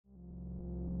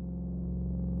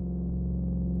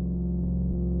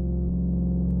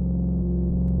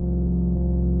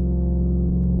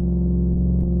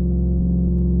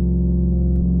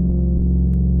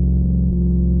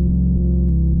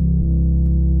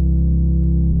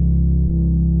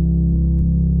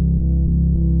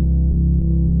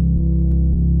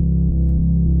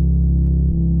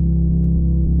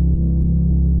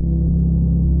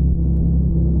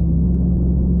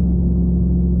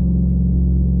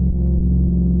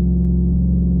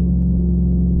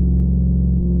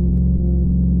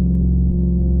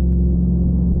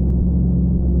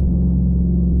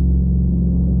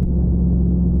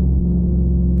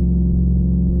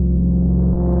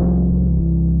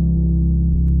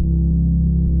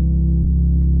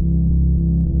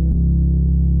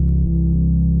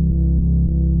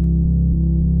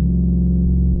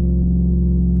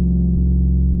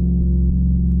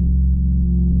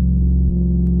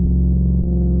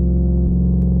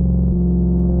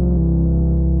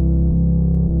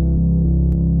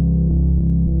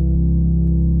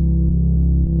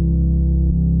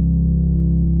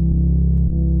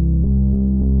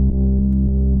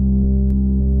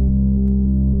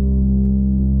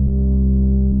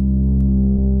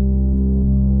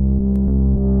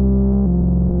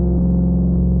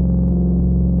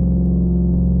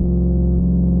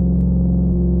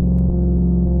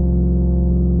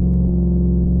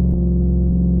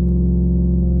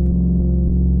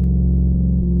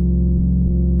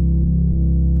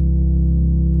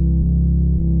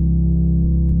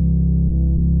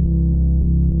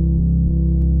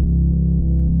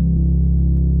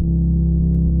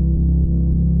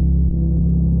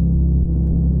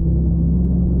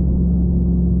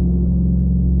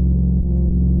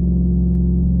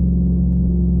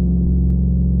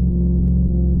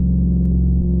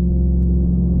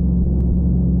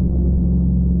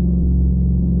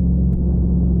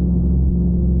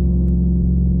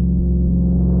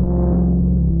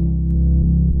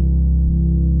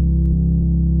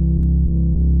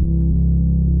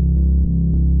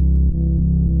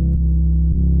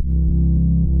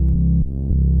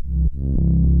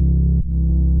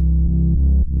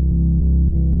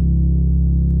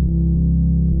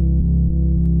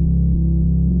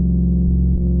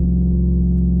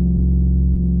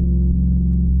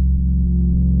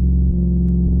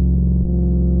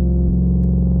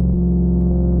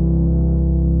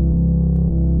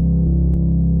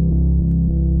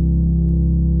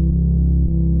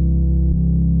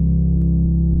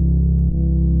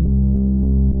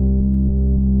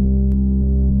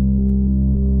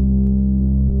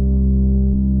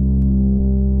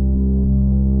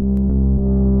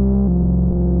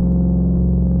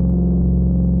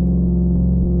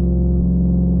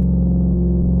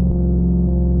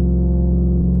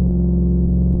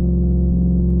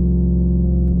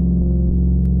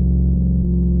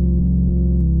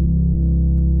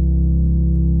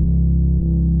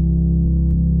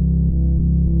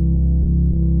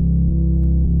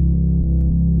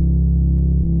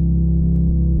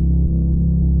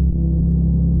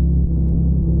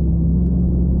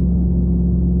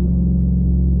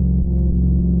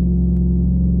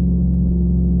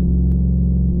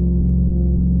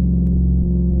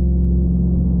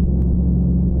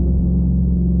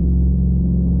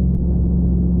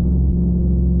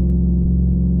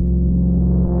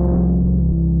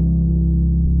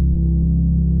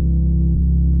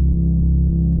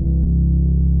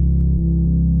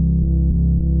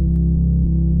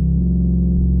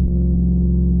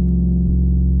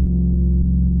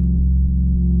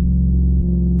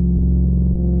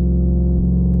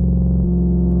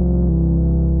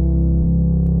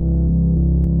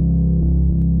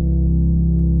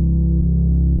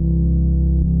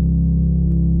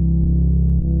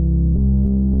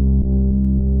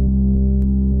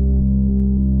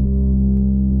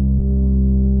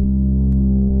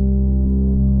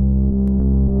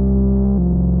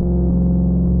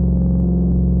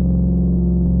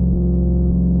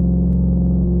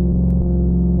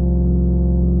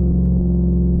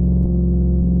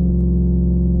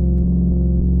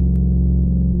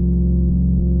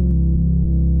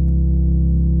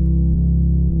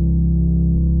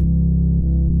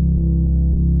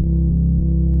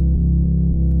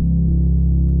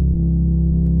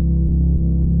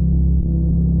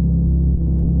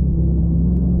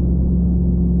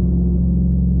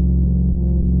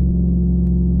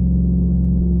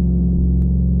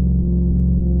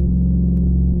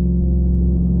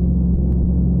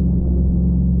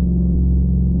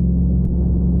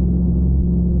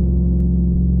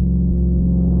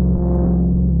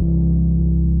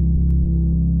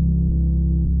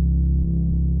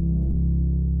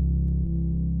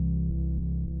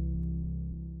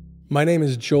My name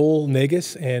is Joel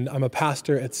Negus, and I'm a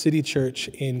pastor at City Church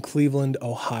in Cleveland,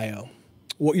 Ohio.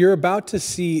 What you're about to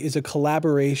see is a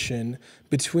collaboration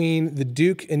between the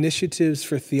Duke Initiatives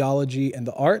for Theology and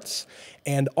the Arts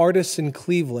and artists in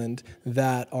Cleveland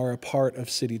that are a part of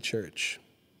City Church.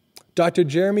 Dr.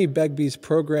 Jeremy Begbie's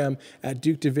program at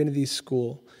Duke Divinity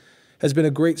School has been a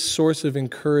great source of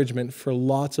encouragement for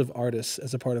lots of artists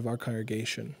as a part of our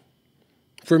congregation.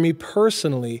 For me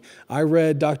personally, I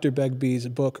read Dr. Begbie's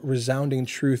book, Resounding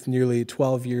Truth, nearly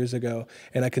 12 years ago,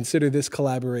 and I consider this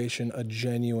collaboration a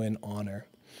genuine honor.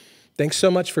 Thanks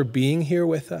so much for being here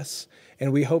with us,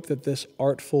 and we hope that this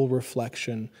artful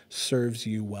reflection serves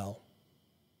you well.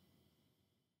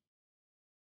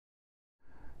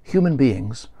 Human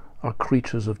beings are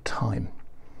creatures of time,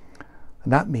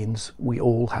 and that means we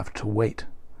all have to wait.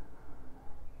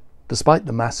 Despite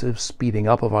the massive speeding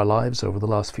up of our lives over the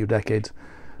last few decades,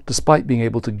 despite being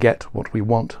able to get what we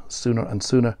want sooner and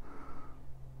sooner,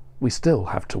 we still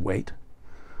have to wait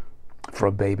for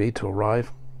a baby to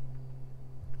arrive,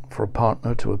 for a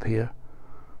partner to appear,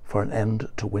 for an end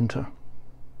to winter.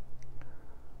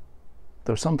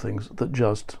 There are some things that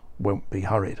just won't be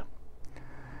hurried.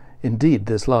 Indeed,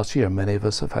 this last year, many of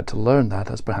us have had to learn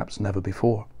that as perhaps never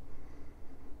before.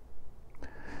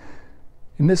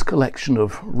 In this collection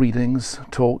of readings,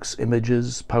 talks,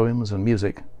 images, poems, and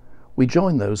music, we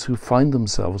join those who find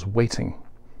themselves waiting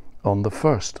on the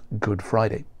first Good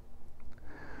Friday.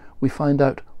 We find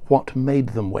out what made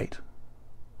them wait,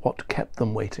 what kept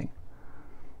them waiting,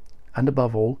 and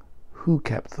above all, who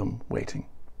kept them waiting.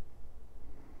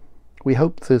 We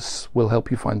hope this will help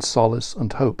you find solace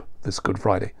and hope this Good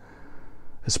Friday,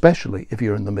 especially if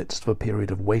you're in the midst of a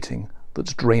period of waiting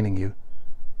that's draining you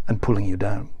and pulling you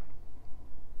down.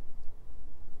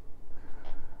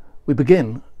 We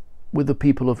begin with the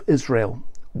people of Israel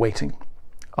waiting.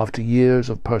 After years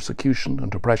of persecution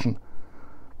and oppression,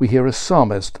 we hear a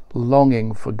psalmist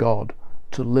longing for God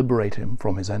to liberate him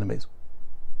from his enemies.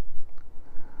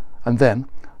 And then,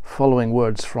 following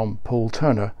words from Paul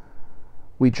Turner,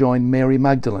 we join Mary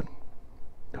Magdalene,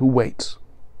 who waits,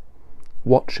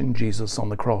 watching Jesus on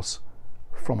the cross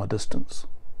from a distance.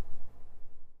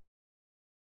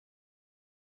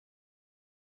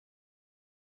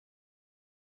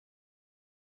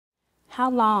 How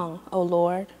long, O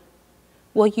Lord,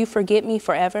 will you forget me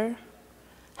forever?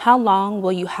 How long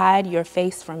will you hide your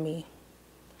face from me?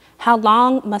 How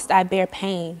long must I bear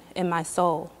pain in my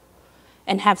soul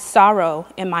and have sorrow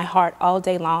in my heart all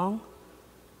day long?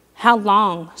 How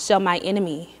long shall my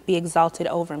enemy be exalted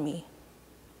over me?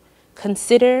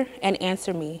 Consider and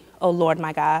answer me, O Lord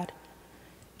my God.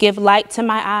 Give light to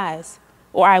my eyes,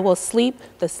 or I will sleep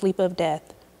the sleep of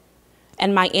death.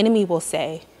 And my enemy will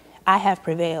say, I have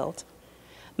prevailed.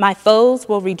 My foes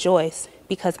will rejoice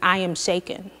because I am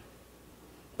shaken.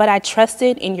 But I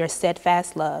trusted in your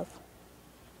steadfast love.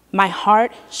 My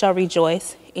heart shall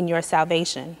rejoice in your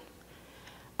salvation.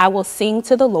 I will sing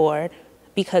to the Lord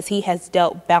because he has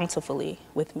dealt bountifully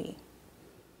with me.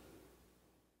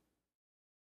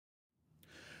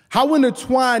 How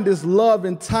intertwined is love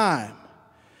and time?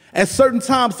 At certain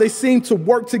times, they seem to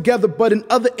work together, but in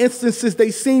other instances, they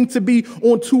seem to be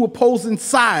on two opposing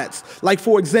sides. Like,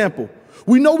 for example,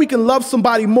 we know we can love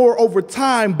somebody more over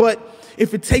time, but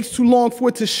if it takes too long for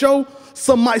it to show,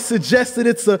 some might suggest that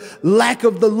it's a lack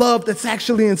of the love that's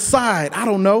actually inside. I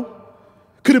don't know.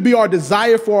 Could it be our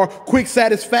desire for our quick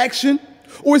satisfaction?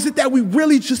 Or is it that we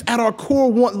really just at our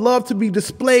core want love to be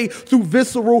displayed through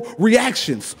visceral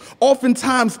reactions?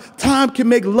 Oftentimes, time can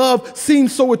make love seem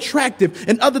so attractive,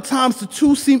 and other times the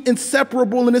two seem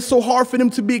inseparable and it's so hard for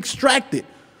them to be extracted.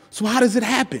 So how does it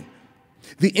happen?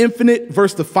 The infinite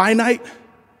versus the finite,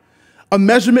 a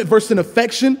measurement versus an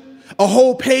affection, a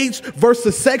whole page versus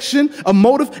a section, a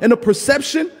motive and a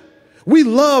perception. We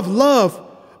love,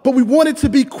 but we want it to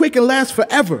be quick and last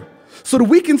forever, so that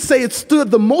we can say it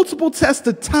stood the multiple tests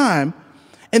of time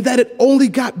and that it only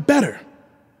got better.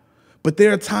 But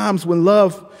there are times when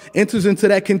love enters into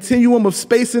that continuum of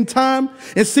space and time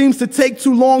and seems to take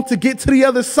too long to get to the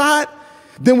other side.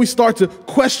 Then we start to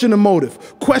question the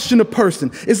motive, question the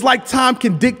person. It's like time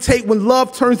can dictate when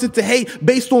love turns into hate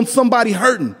based on somebody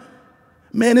hurting.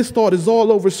 Man, this thought is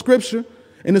all over Scripture.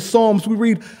 In the Psalms, we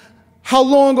read, how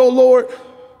long, O Lord?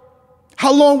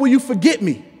 How long will you forget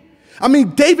me? I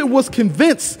mean, David was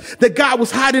convinced that God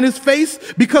was hiding his face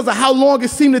because of how long it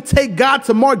seemed to take God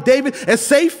to mark David as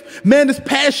safe. Man, this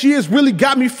past year has really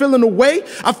got me feeling away.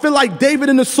 I feel like David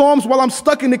in the Psalms while I'm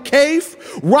stuck in the cave,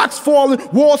 rocks falling,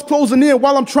 walls closing in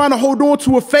while I'm trying to hold on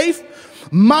to a faith,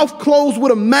 mouth closed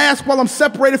with a mask while I'm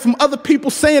separated from other people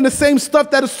saying the same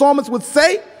stuff that a psalmist would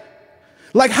say.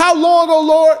 Like, how long, oh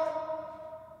Lord?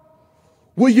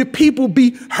 Will your people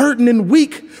be hurting and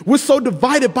weak? We're so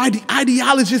divided by the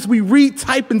ideologies we read,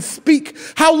 type, and speak.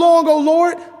 How long, oh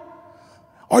Lord?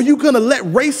 Are you going to let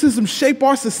racism shape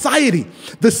our society?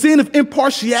 The sin of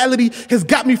impartiality has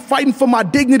got me fighting for my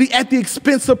dignity at the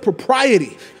expense of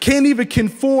propriety. Can't even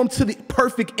conform to the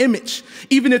perfect image,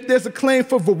 even if there's a claim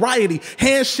for variety.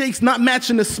 Handshakes not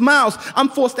matching the smiles. I'm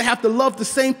forced to have to love the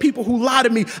same people who lie to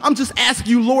me. I'm just asking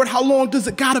you, Lord, how long does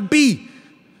it got to be?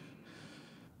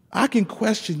 I can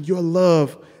question your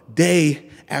love day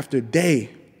after day.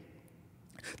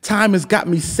 Time has got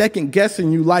me second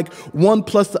guessing you like 1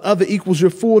 plus the other equals your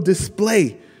full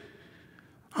display.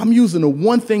 I'm using the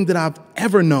one thing that I've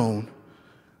ever known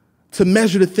to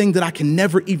measure the thing that I can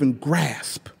never even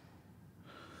grasp.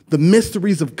 The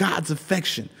mysteries of God's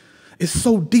affection is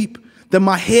so deep that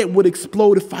my head would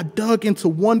explode if I dug into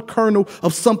one kernel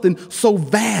of something so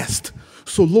vast.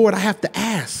 So Lord, I have to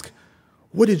ask,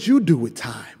 what did you do with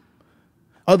time?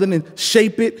 Other than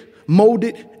shape it, mold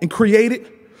it, and create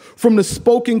it? From the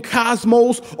spoken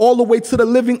cosmos all the way to the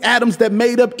living atoms that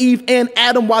made up Eve and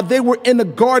Adam while they were in the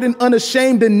garden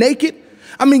unashamed and naked.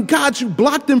 I mean, God, you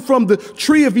blocked them from the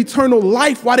tree of eternal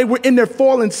life while they were in their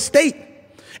fallen state.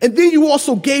 And then you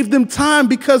also gave them time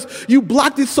because you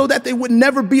blocked it so that they would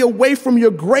never be away from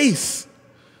your grace.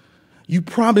 You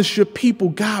promised your people,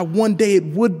 God, one day it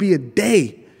would be a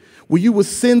day where you would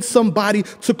send somebody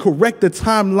to correct the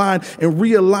timeline and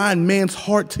realign man's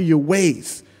heart to your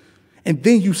ways. And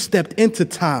then you stepped into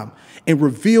time and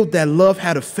revealed that love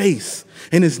had a face,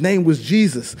 and his name was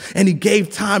Jesus. And he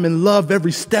gave time and love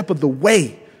every step of the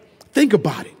way. Think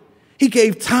about it. He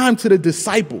gave time to the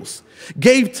disciples,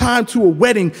 gave time to a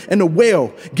wedding and a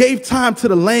well, gave time to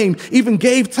the lame, even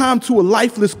gave time to a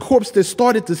lifeless corpse that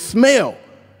started to smell.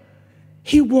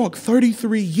 He walked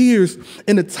 33 years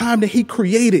in the time that he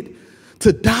created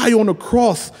to die on a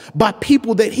cross by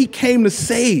people that he came to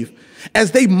save.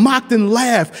 As they mocked and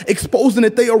laughed, exposing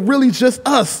that they are really just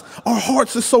us. Our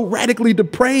hearts are so radically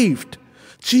depraved.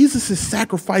 Jesus'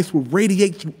 sacrifice will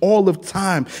radiate through all of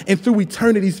time and through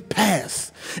eternity's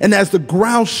past. And as the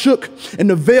ground shook and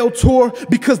the veil tore,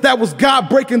 because that was God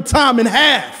breaking time in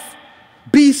half.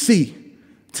 BC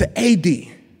to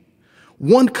AD,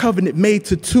 one covenant made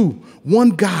to two,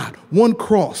 one God, one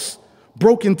cross,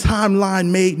 broken timeline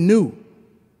made new.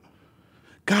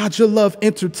 God, your love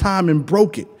entered time and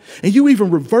broke it. And you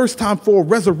even reversed time for a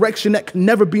resurrection that can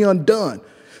never be undone,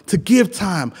 to give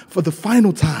time for the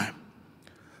final time,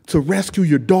 to rescue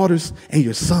your daughters and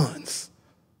your sons.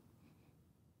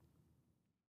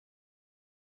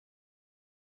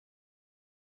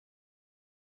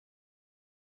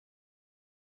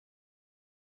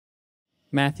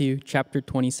 Matthew chapter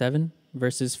 27,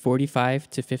 verses 45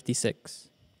 to 56.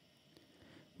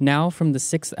 Now from the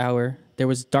 6th hour there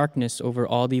was darkness over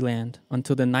all the land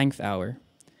until the 9th hour.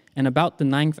 And about the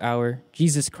 9th hour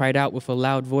Jesus cried out with a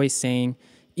loud voice, saying,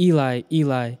 Eli,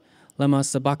 Eli, lama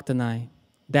sabachthani?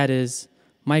 That is,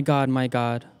 my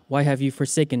God, why have you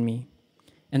forsaken me?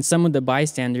 And some of the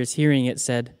bystanders hearing it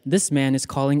said, This man is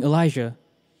calling Elijah.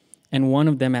 And one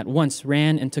of them at once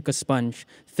ran and took a sponge,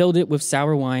 filled it with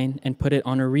sour wine, and put it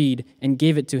on a reed, and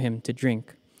gave it to him to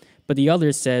drink. But the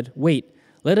others said, Wait,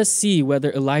 let us see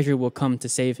whether Elijah will come to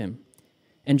save him.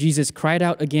 And Jesus cried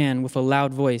out again with a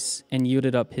loud voice and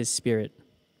yielded up his spirit.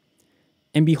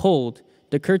 And behold,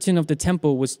 the curtain of the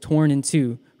temple was torn in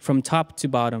two from top to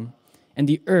bottom, and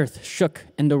the earth shook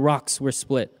and the rocks were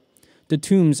split. The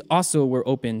tombs also were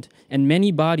opened, and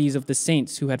many bodies of the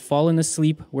saints who had fallen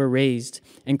asleep were raised.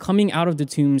 And coming out of the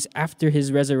tombs after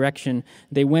his resurrection,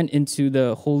 they went into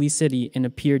the holy city and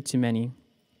appeared to many.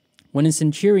 When a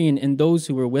centurion and those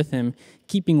who were with him,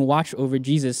 keeping watch over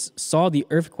Jesus, saw the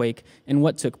earthquake and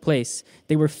what took place,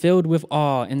 they were filled with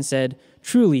awe and said,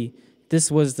 Truly, this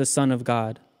was the Son of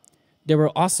God. There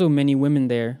were also many women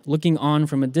there, looking on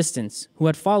from a distance, who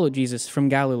had followed Jesus from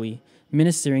Galilee,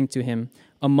 ministering to him,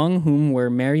 among whom were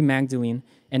Mary Magdalene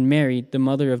and Mary, the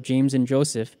mother of James and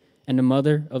Joseph, and the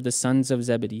mother of the sons of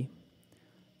Zebedee.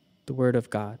 The word of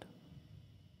God.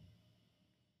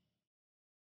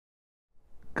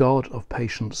 God of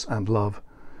patience and love,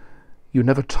 you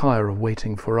never tire of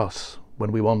waiting for us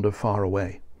when we wander far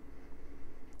away.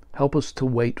 Help us to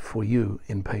wait for you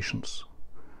in patience,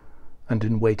 and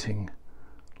in waiting,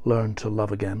 learn to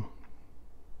love again.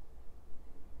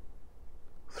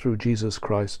 Through Jesus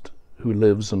Christ, who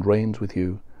lives and reigns with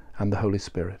you and the Holy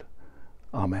Spirit.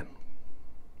 Amen.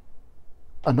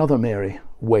 Another Mary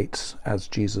waits as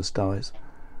Jesus dies,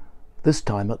 this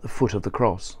time at the foot of the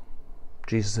cross,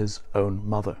 Jesus' own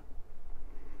mother.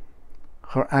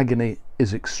 Her agony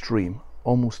is extreme,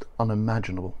 almost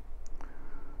unimaginable.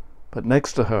 But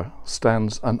next to her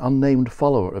stands an unnamed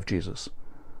follower of Jesus,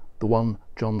 the one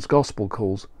John's Gospel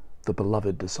calls the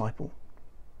beloved disciple.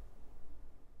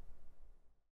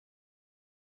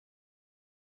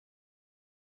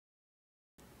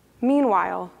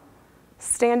 Meanwhile,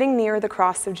 standing near the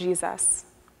cross of Jesus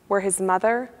were his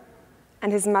mother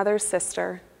and his mother's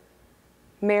sister,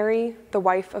 Mary, the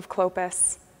wife of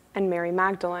Clopas, and Mary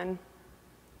Magdalene.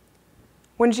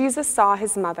 When Jesus saw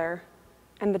his mother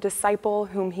and the disciple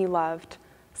whom he loved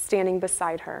standing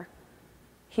beside her,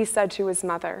 he said to his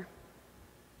mother,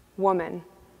 "Woman,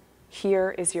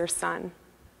 here is your son."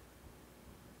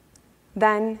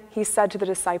 Then he said to the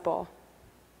disciple,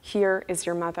 "Here is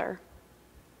your mother."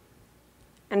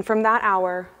 And from that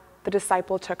hour, the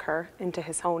disciple took her into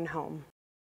his own home.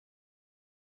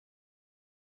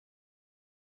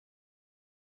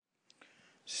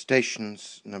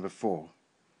 Stations number 4.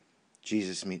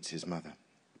 Jesus meets his mother.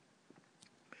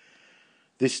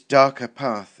 This darker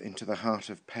path into the heart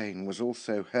of pain was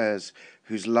also hers,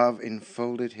 whose love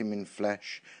enfolded him in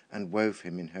flesh and wove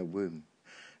him in her womb.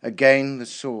 Again the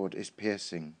sword is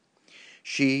piercing.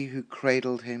 She who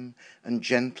cradled him and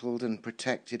gentled and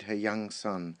protected her young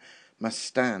son must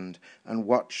stand and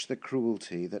watch the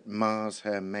cruelty that mars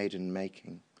her maiden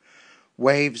making.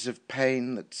 Waves of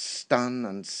pain that stun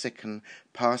and sicken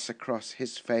pass across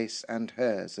his face and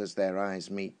hers as their eyes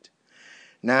meet.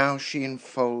 Now she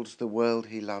enfolds the world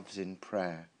he loves in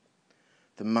prayer.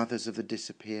 The mothers of the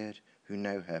disappeared who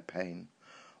know her pain.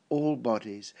 All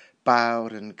bodies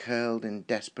bowed and curled in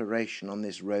desperation on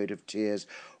this road of tears,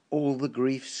 all the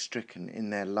grief-stricken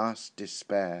in their last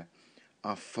despair,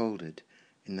 are folded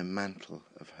in the mantle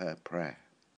of her prayer.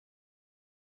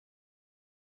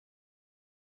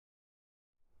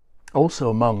 Also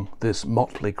among this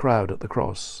motley crowd at the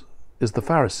cross is the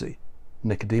Pharisee,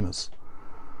 Nicodemus.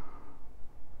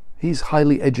 He's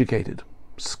highly educated,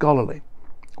 scholarly,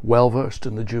 well-versed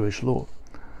in the Jewish law.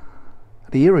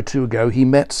 A year or two ago, he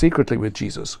met secretly with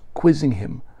Jesus, quizzing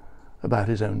him about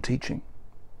his own teaching.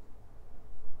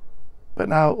 But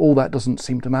now all that doesn't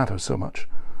seem to matter so much.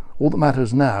 All that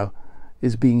matters now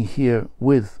is being here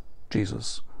with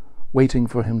Jesus, waiting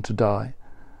for him to die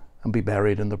and be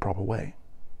buried in the proper way.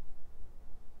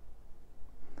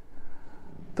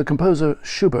 The composer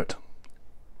Schubert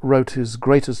wrote his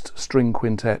greatest string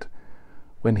quintet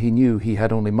when he knew he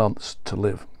had only months to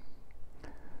live.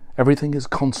 Everything is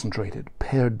concentrated,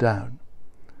 pared down.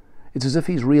 It's as if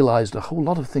he's realized a whole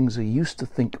lot of things he used to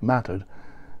think mattered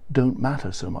don't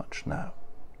matter so much now.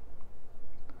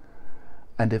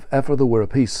 And if ever there were a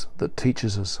piece that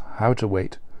teaches us how to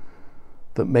wait,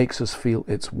 that makes us feel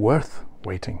it's worth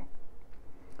waiting,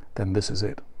 then this is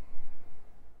it.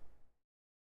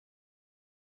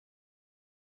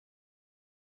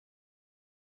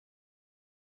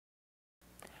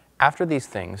 After these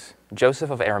things,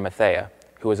 Joseph of Arimathea,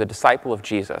 who was a disciple of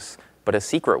Jesus, but a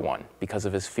secret one because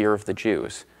of his fear of the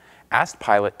Jews, asked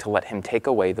Pilate to let him take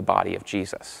away the body of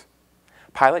Jesus.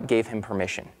 Pilate gave him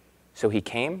permission, so he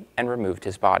came and removed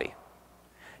his body.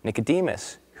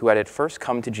 Nicodemus, who had at first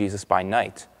come to Jesus by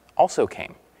night, also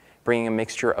came, bringing a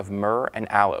mixture of myrrh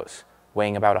and aloes,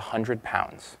 weighing about 100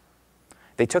 pounds.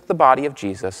 They took the body of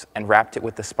Jesus and wrapped it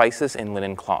with the spices in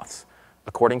linen cloths,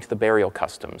 according to the burial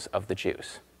customs of the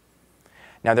Jews.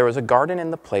 Now there was a garden in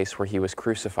the place where he was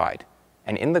crucified,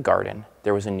 and in the garden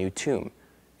there was a new tomb,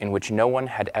 in which no one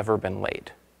had ever been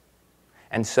laid.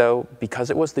 And so, because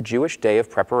it was the Jewish day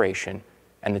of preparation,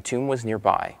 and the tomb was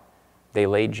nearby, they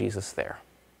laid Jesus there.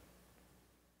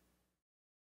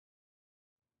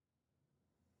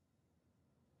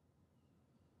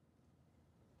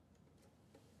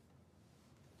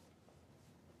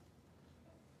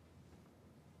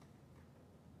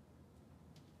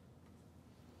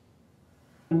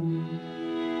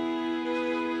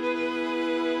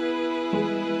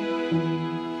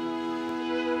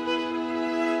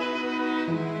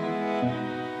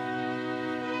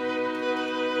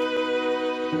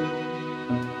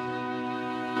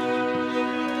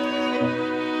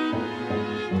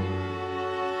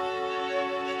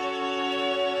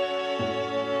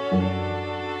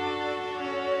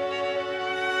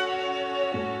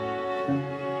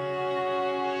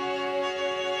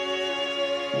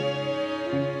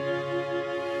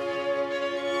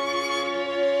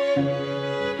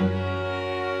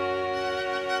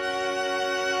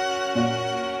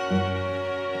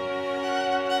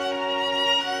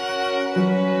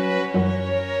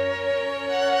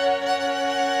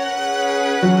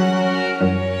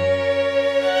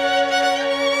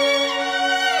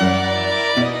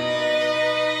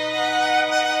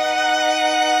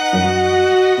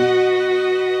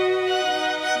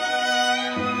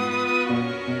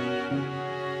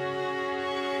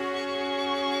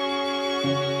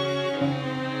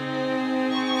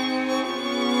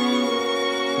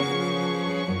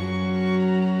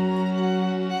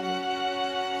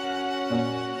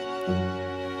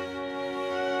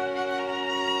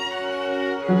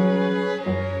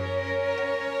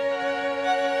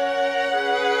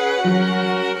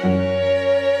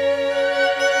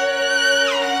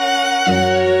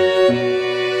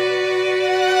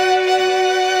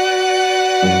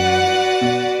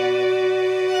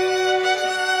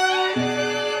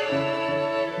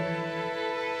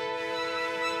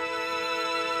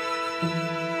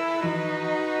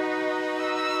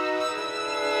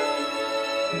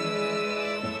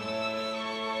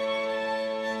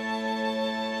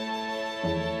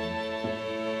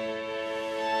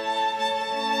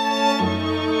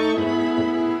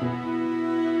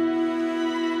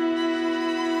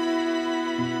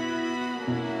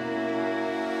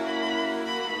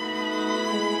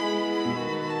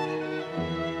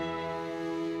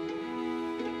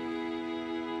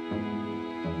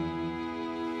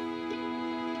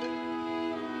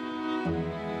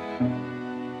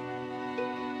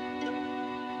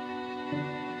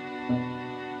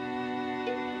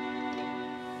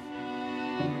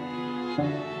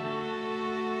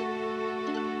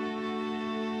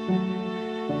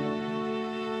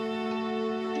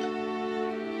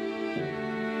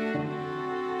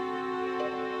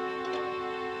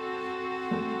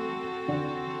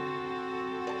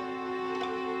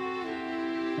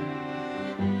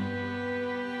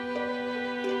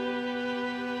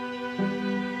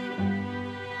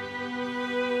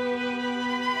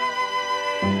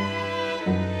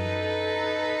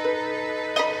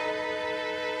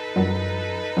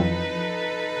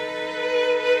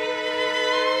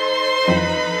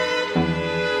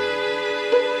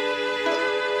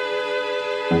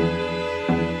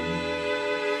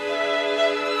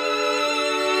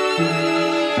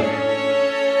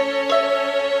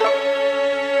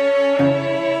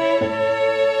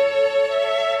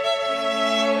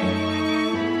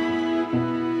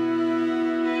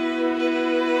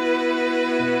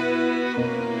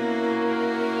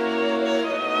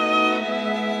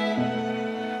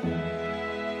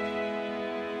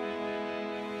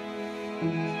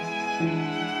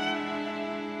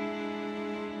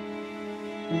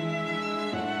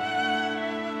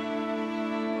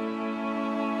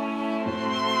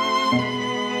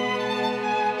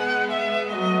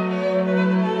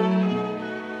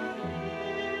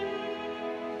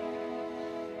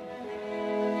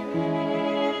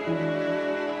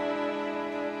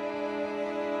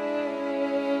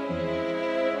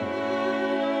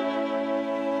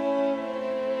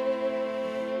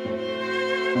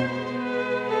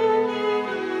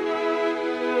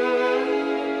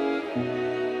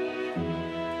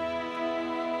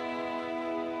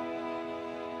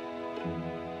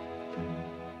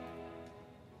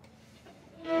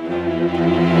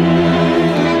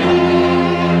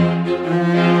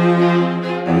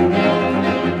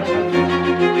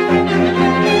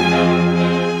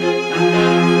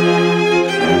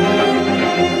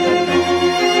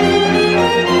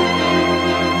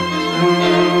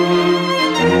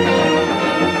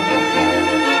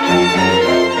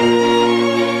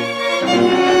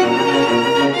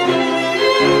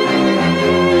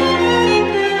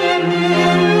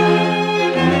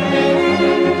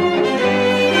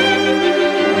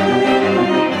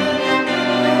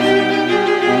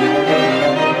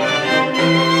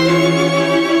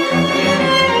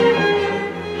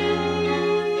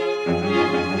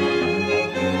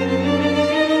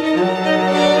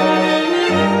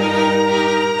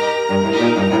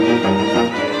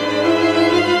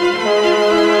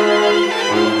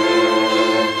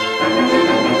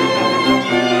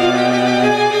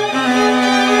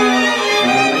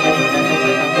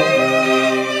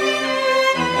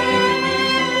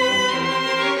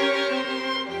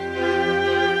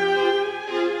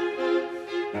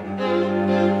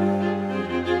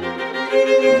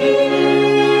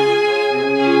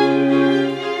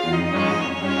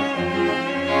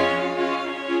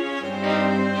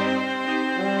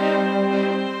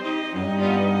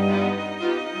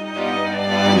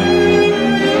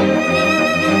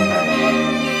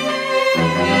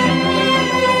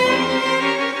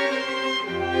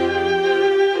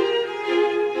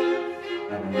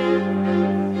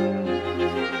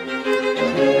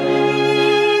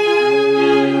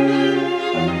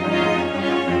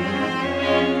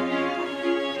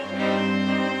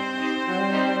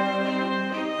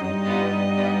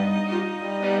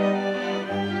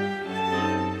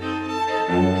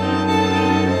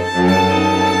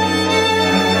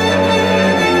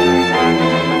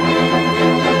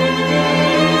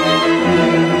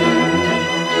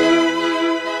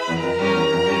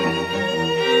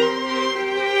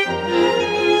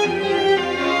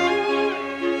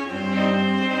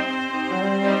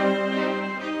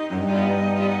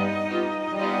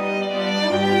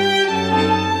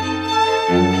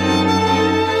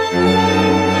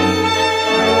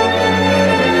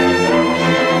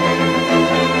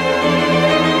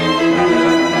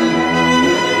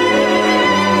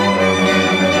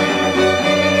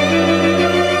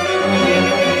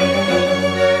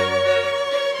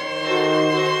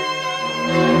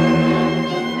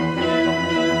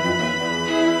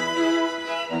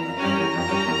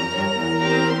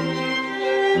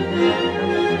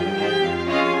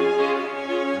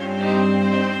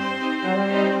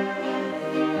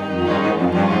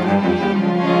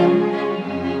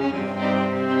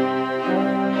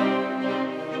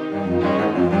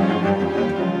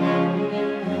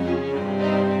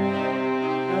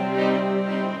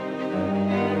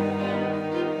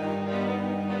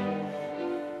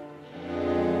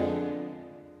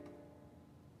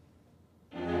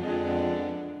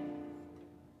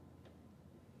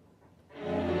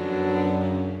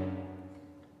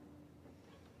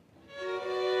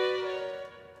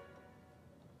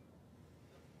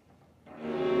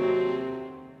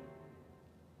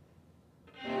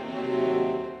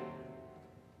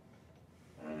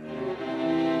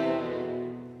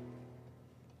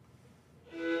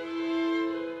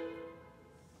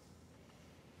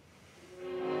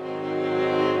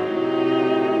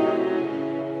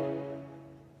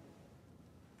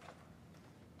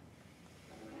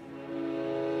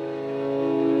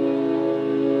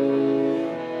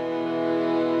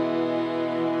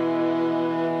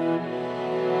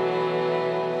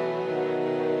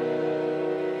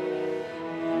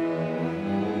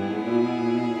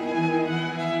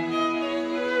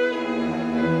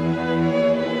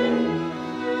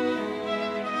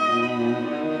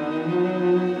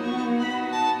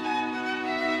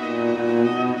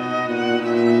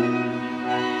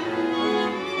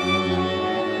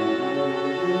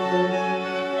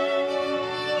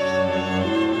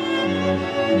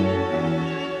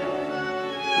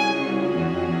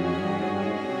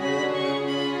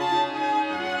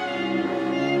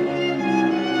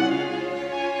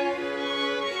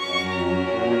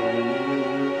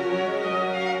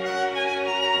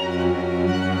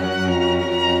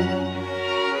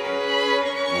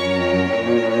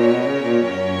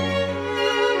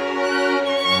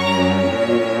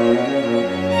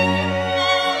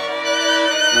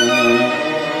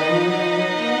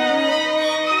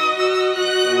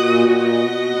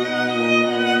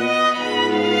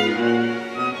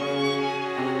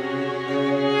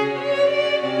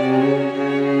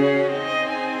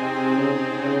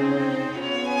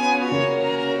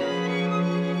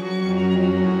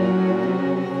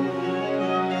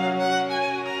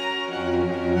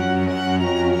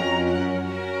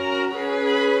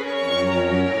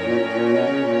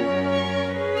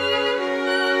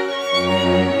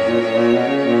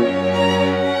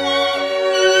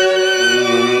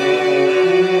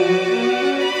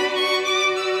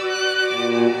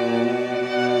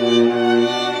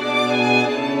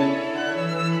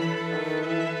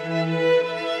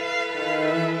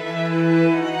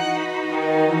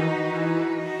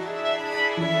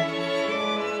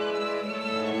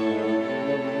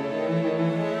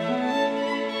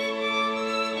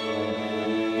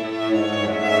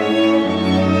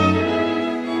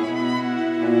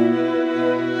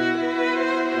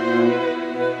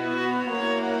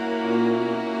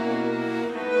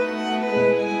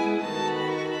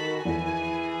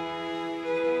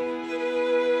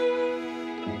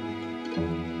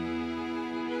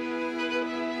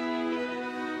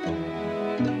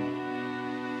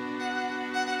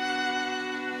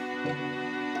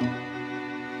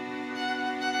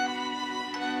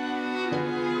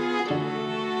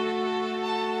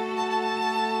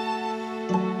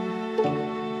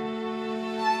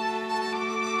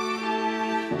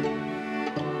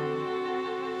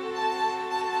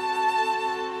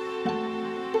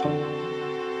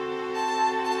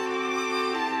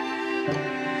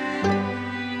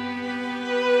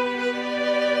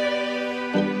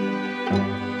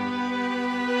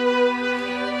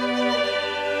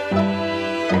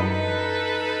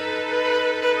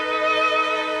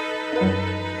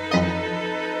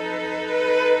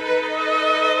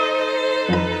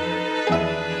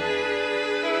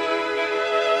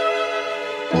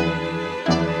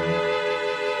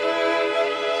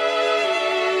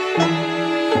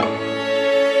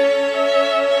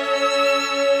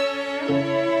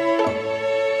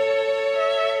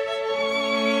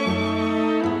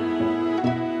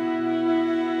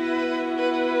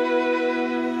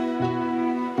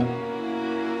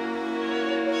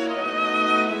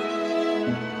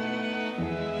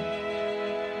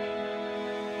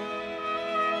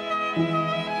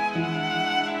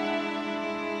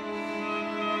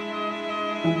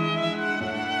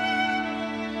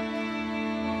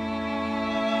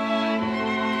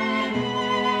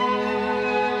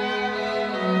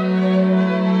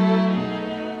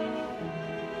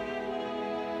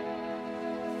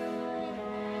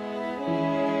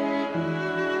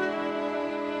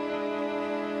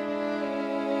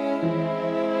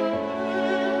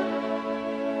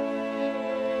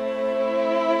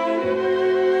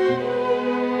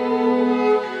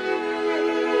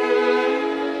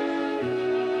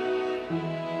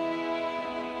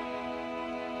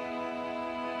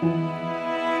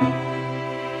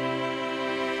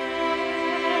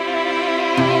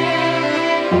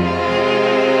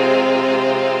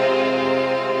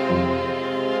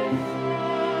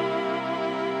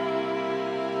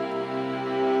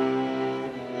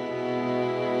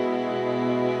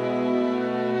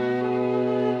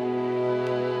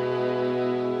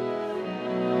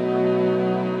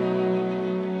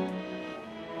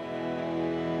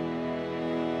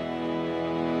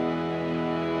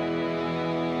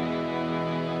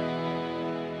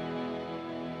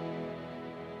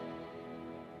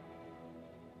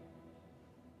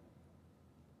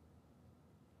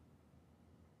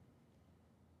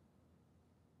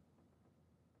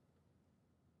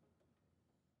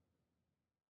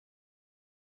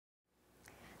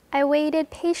 I waited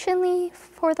patiently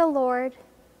for the Lord.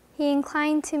 He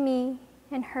inclined to me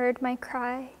and heard my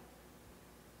cry.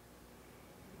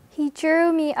 He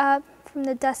drew me up from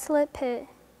the desolate pit,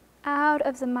 out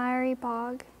of the miry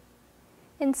bog,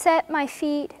 and set my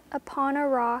feet upon a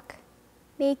rock,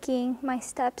 making my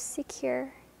steps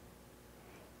secure.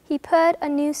 He put a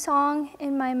new song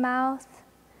in my mouth,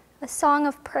 a song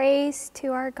of praise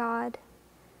to our God.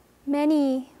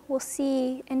 Many will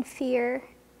see and fear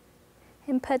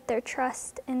and put their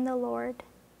trust in the Lord.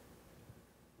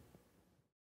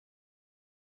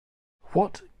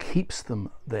 What keeps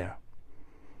them there?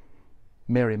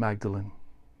 Mary Magdalene,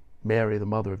 Mary, the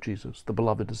mother of Jesus, the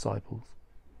beloved disciples,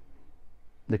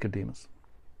 Nicodemus.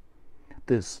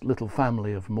 This little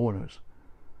family of mourners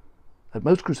At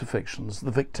most crucifixions,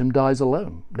 the victim dies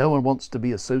alone. No one wants to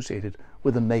be associated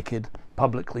with a naked,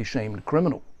 publicly shamed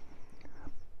criminal.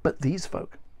 But these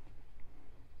folk,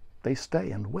 they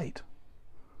stay and wait.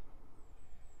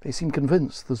 They seem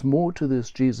convinced there's more to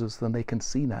this Jesus than they can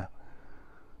see now.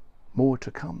 More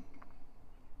to come.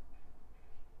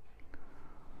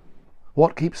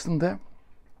 What keeps them there?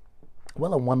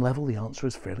 Well, on one level, the answer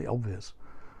is fairly obvious.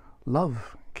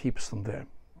 Love keeps them there.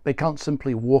 They can't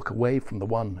simply walk away from the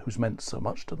one who's meant so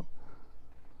much to them.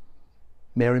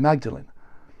 Mary Magdalene,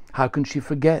 how can she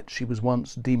forget she was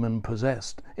once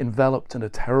demon-possessed, enveloped in a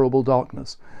terrible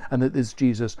darkness, and that this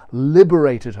Jesus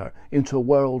liberated her into a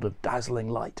world of dazzling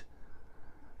light?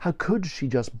 How could she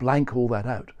just blank all that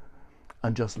out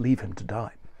and just leave him to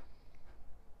die?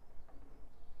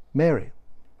 Mary,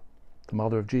 the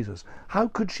mother of Jesus, how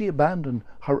could she abandon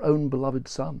her own beloved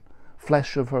son,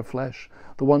 flesh of her flesh,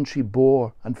 the one she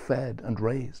bore and fed and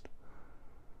raised?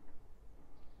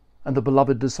 And the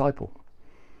beloved disciple,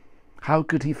 how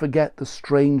could he forget the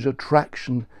strange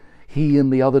attraction he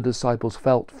and the other disciples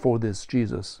felt for this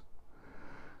Jesus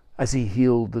as he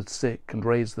healed the sick and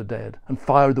raised the dead and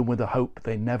fired them with a hope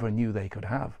they never knew they could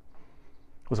have?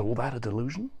 Was all that a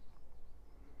delusion?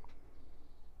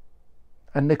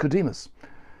 And Nicodemus,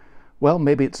 well,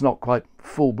 maybe it's not quite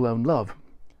full-blown love,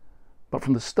 but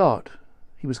from the start,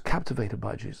 he was captivated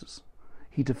by Jesus.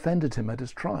 He defended him at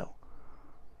his trial.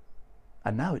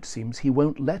 And now it seems he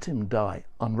won't let him die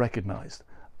unrecognized,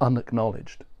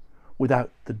 unacknowledged,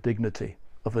 without the dignity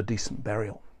of a decent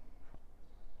burial.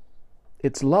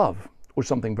 It's love, or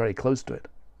something very close to it,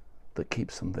 that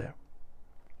keeps him there.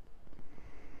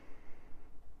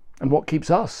 And what keeps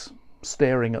us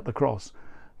staring at the cross,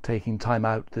 taking time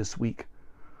out this week,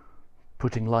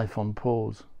 putting life on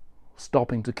pause,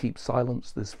 stopping to keep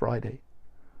silence this Friday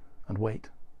and wait?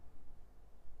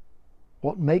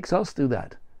 What makes us do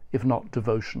that, if not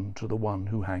devotion to the one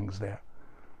who hangs there?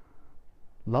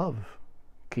 Love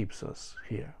keeps us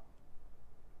here.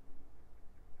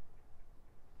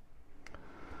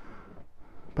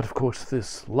 But of course,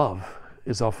 this love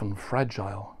is often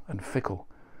fragile and fickle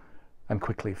and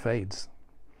quickly fades.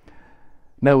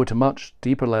 No, at a much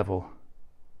deeper level,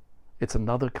 it's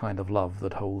another kind of love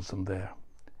that holds them there.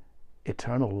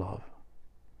 Eternal love.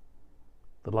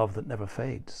 The love that never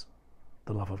fades.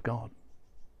 The love of God.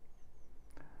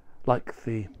 Like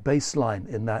the bass line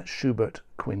in that Schubert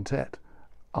quintet,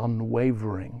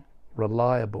 unwavering,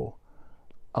 reliable,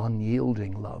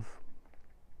 unyielding love.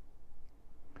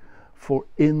 For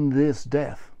in this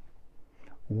death,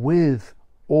 with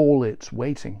all its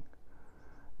waiting,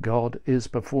 God is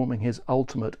performing his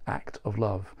ultimate act of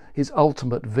love, his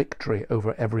ultimate victory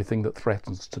over everything that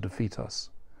threatens to defeat us.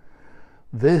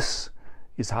 This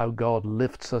is how God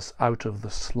lifts us out of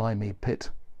the slimy pit,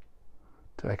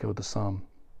 to echo the psalm,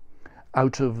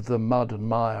 out of the mud and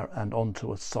mire and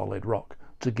onto a solid rock,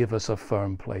 to give us a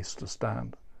firm place to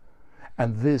stand.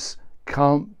 And this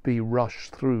can't be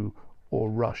rushed through or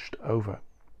rushed over.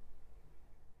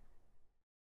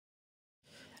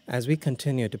 As we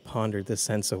continue to ponder the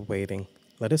sense of waiting,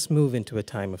 let us move into a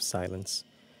time of silence.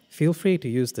 Feel free to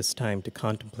use this time to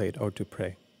contemplate or to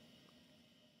pray.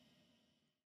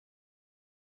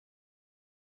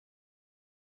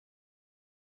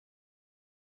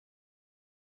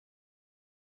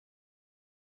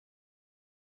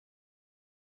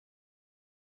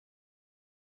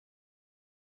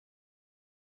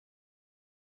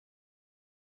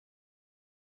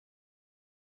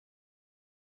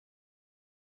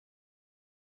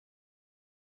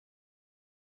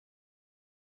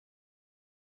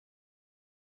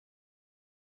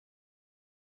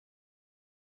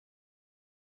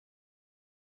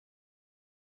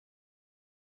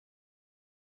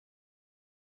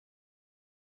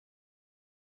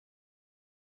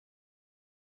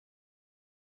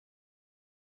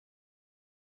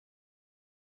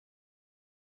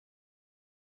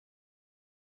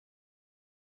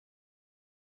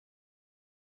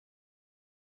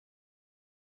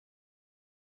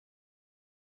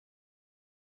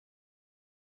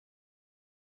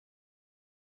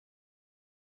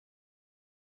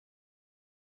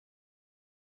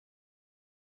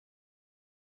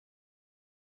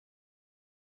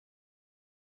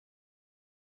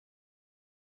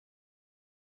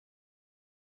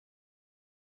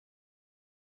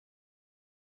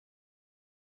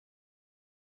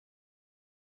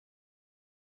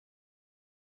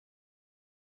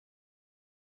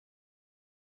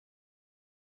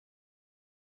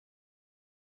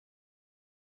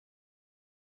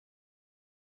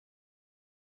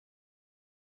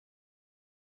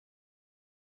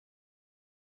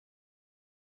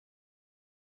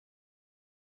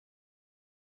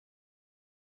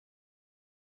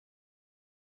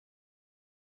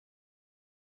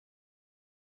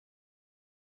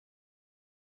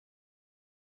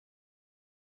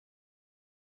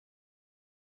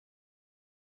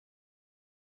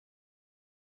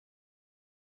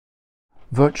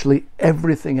 Virtually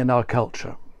everything in our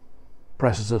culture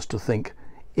presses us to think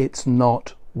it's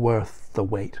not worth the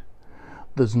wait.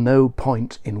 There's no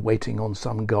point in waiting on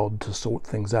some God to sort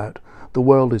things out. The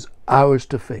world is ours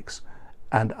to fix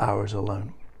and ours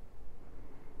alone.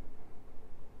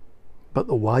 But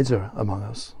the wiser among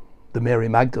us, the Mary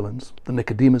Magdalens, the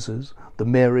Nicodemuses, the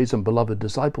Marys and beloved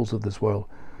disciples of this world,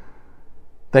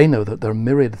 they know that there are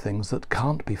myriad things that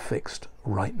can't be fixed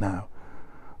right now,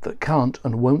 that can't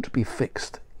and won't be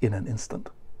fixed in an instant.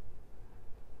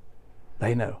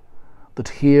 They know that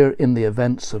here in the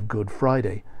events of Good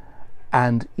Friday,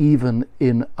 and even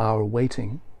in our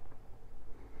waiting,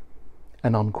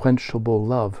 an unquenchable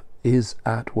love is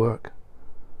at work,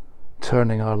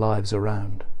 turning our lives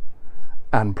around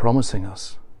and promising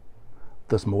us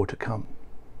there's more to come.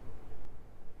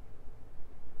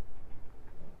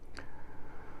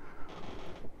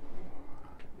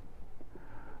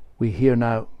 We hear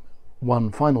now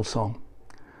one final song,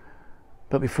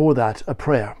 but before that, a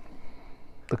prayer,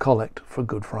 the collect for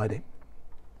Good Friday.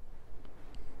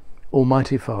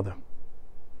 Almighty Father,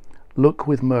 look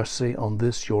with mercy on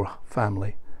this your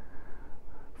family,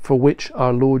 for which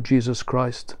our Lord Jesus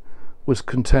Christ was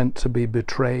content to be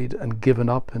betrayed and given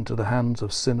up into the hands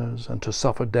of sinners and to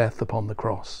suffer death upon the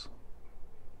cross,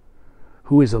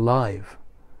 who is alive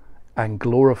and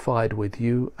glorified with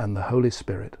you and the Holy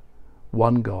Spirit,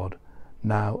 one God,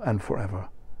 now and forever.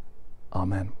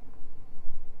 Amen.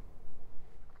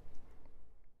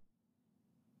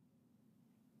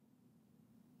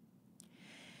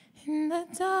 In the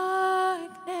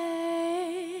darkness,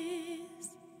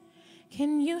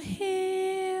 can you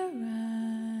hear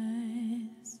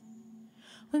us?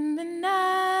 When the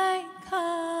night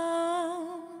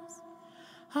comes,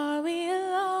 are we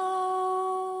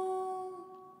alone?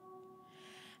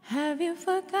 Have you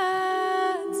forgotten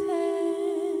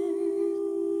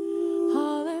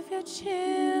all of your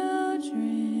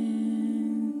children?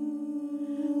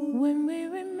 When we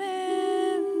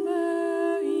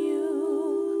remember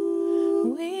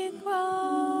you, we groan,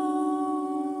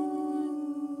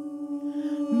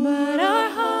 but our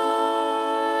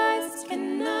hearts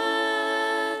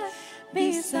cannot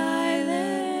be silent.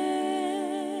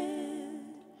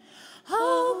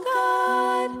 Oh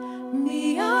God,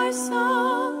 be our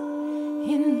song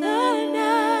in the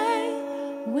night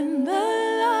when the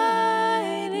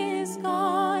light is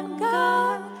gone.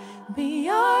 God, be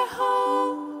our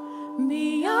hope,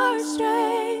 be our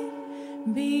strength,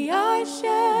 be our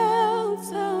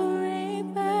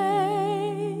sheltering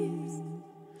place,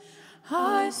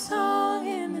 our song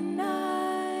in the night.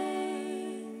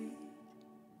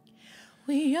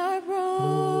 We are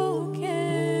broken,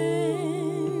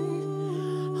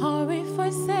 are we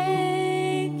forsaken?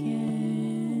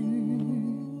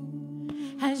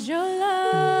 Has your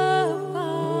love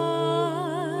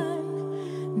gone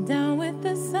down with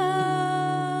the sun?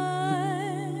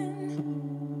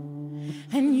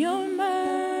 And your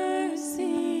mercy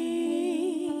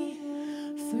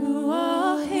through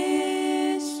all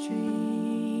history,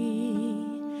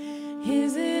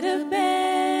 is it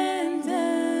abandoned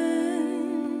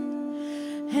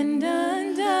and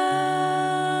undone?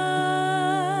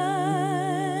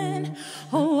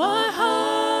 Oh, our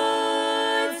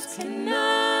hearts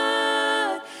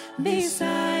cannot be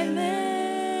silent.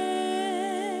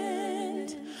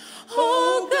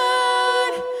 Oh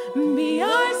God, be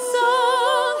our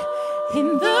song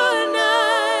in the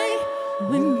night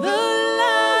when the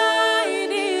light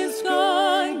is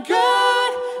gone.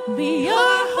 God, be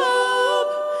our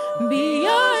hope, be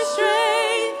our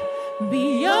strength,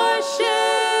 be our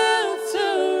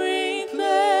sheltering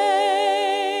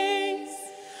place,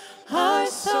 our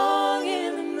song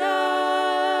in the night,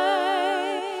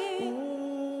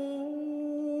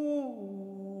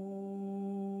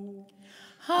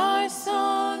 our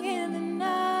song in the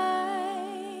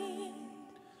night.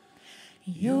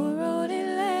 Your road it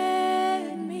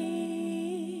led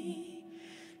me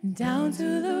down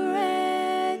to the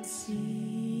Red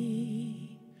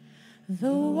Sea.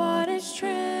 The waters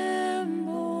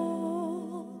trembled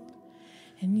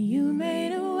and you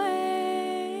made a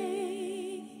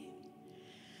way.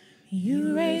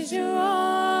 You raised your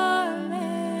arm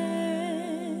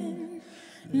and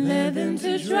led them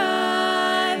to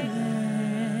dry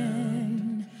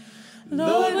land.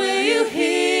 Lord, will you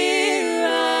hear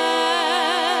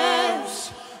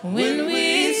us when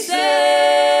we say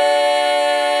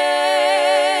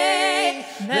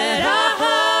that our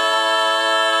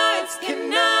hearts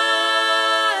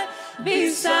cannot be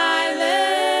silent?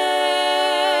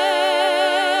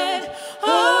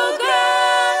 Oh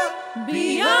God,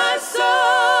 be our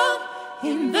song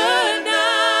in the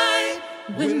night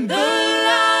when the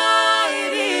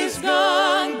light is gone.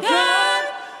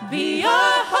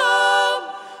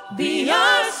 be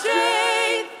our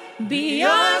strength, be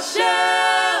our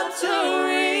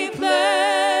sheltering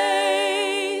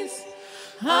place,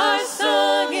 our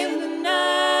song in the night.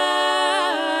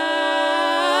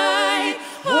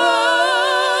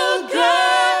 Oh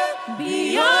God,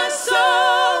 be our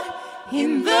song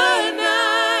in the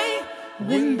night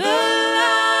when the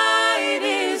light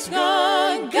is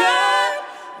gone. God,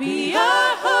 be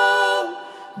our hope,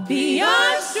 be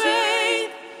our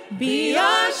strength, be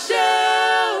our shelter.